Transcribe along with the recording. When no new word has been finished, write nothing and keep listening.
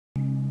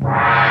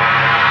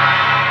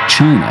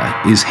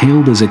China is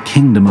hailed as a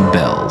kingdom of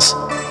bells.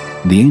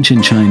 The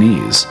ancient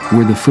Chinese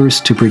were the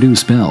first to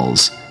produce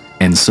bells,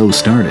 and so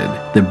started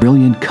the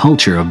brilliant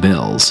culture of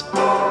bells.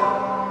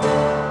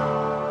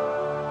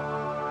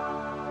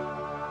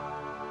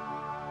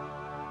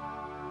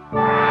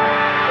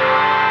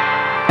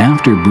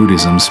 After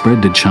Buddhism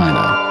spread to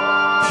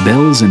China,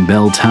 bells and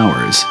bell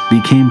towers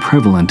became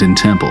prevalent in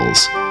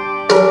temples.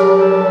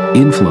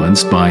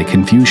 Influenced by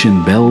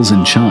Confucian bells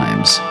and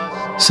chimes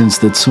since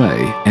the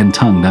Sui and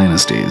Tang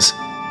dynasties.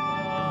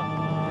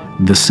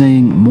 The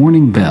saying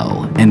 "morning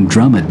bell and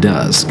drum at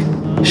dusk"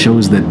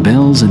 shows that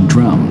bells and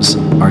drums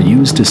are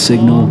used to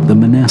signal the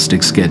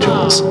monastic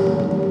schedules.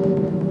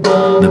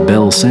 The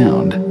bell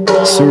sound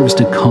serves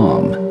to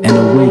calm and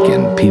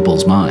awaken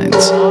people's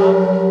minds.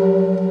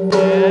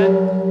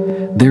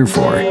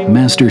 Therefore,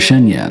 Master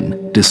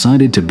Shenyan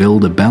decided to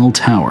build a bell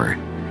tower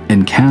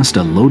and cast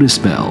a lotus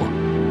bell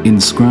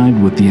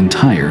inscribed with the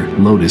entire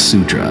Lotus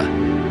Sutra.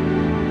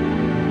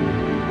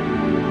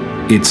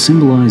 It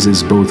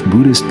symbolizes both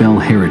Buddhist bell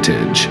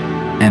heritage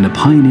and a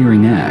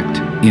pioneering act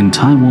in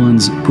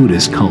Taiwan's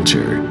Buddhist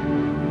culture.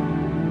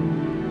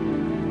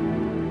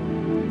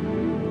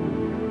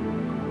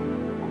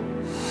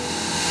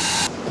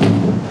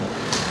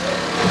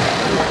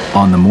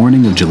 On the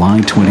morning of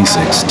July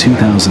 26,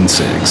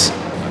 2006,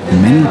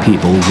 many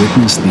people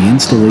witnessed the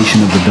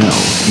installation of the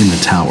bell in the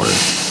tower.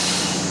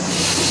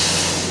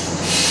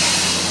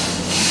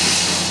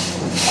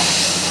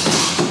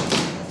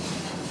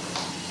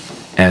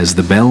 As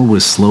the bell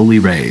was slowly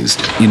raised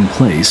in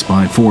place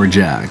by 4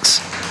 jacks,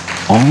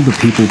 all the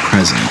people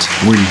present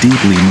were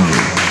deeply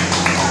moved.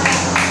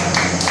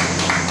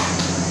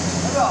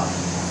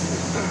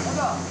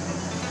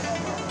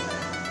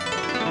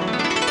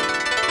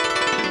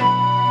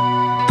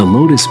 The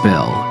Lotus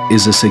Bell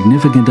is a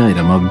significant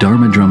item of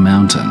Dharmadrum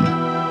Mountain,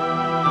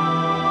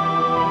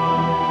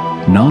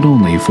 not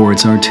only for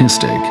its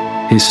artistic,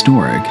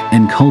 historic,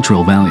 and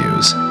cultural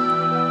values,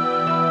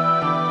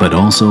 but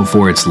also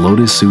for its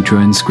Lotus Sutra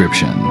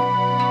inscription.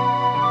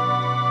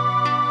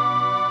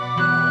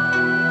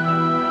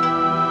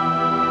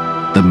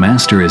 The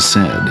Master has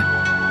said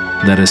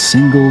that a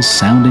single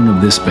sounding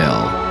of this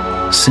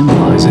bell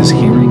symbolizes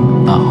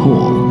hearing a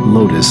whole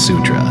Lotus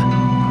Sutra.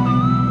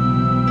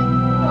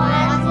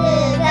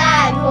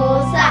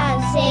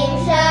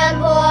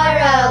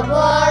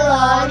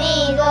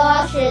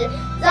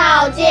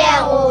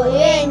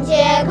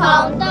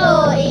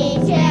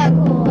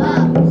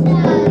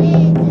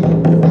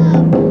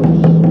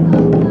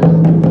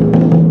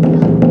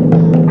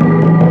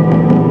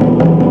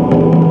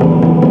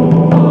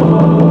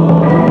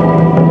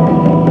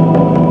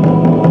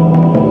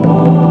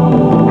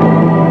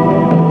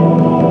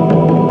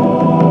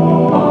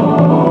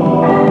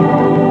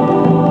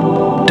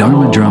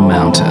 Dharmadrum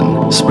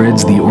Mountain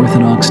spreads the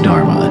orthodox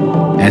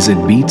Dharma as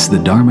it beats the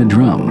Dharma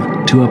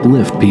drum to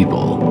uplift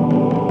people.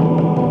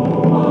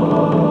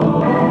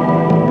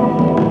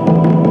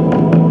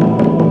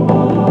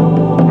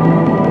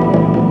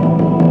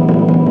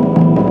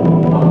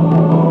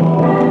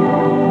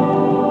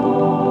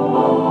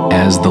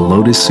 As the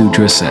Lotus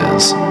Sutra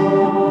says,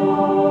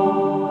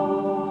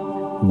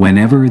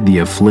 whenever the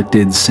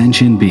afflicted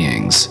sentient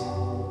beings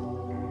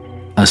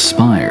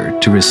aspire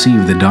to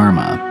receive the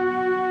Dharma,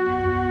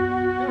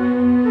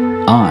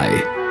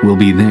 I will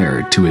be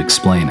there to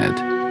explain it.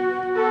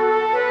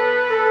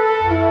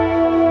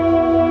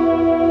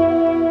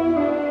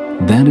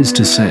 That is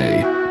to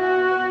say,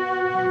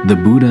 the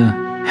Buddha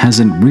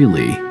hasn't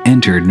really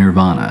entered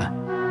nirvana.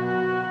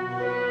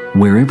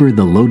 Wherever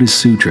the Lotus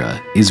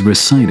Sutra is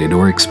recited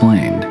or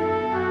explained,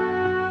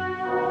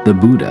 the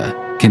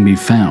Buddha can be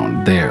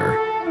found there,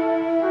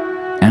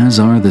 as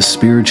are the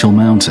spiritual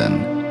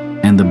mountain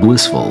and the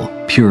blissful,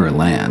 pure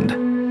land.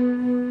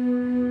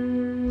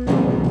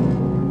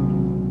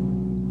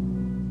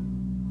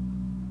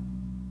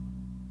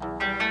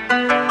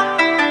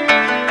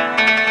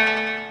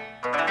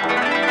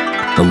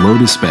 The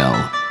Lotus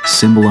Bell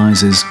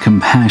symbolizes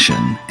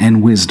compassion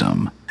and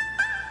wisdom,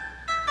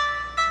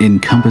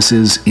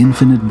 encompasses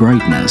infinite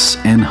brightness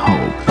and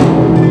hope,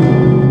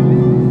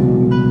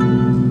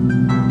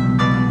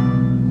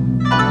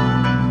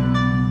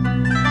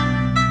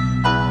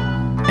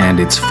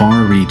 and its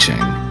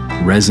far-reaching,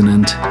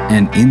 resonant,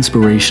 and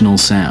inspirational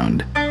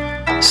sound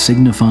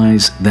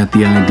signifies that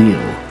the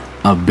ideal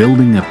of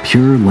building a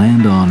pure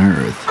land on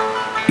earth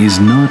is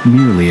not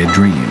merely a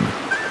dream.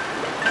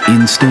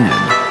 Instead,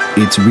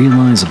 it's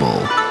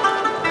realizable,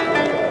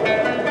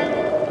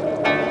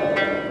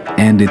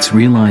 and its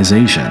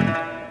realization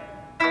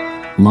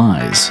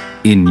lies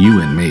in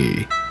you and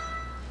me.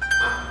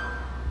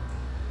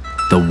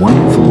 The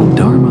wonderful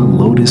Dharma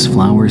Lotus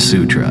Flower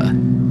Sutra,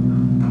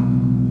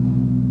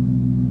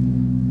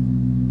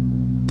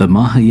 the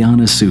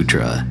Mahayana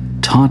Sutra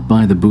taught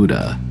by the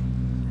Buddha,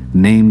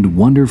 named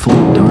Wonderful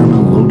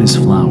Dharma Lotus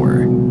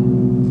Flower,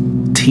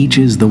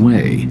 teaches the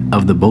way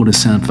of the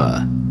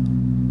Bodhisattva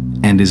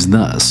and is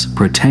thus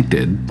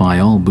protected by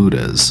all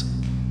Buddhas.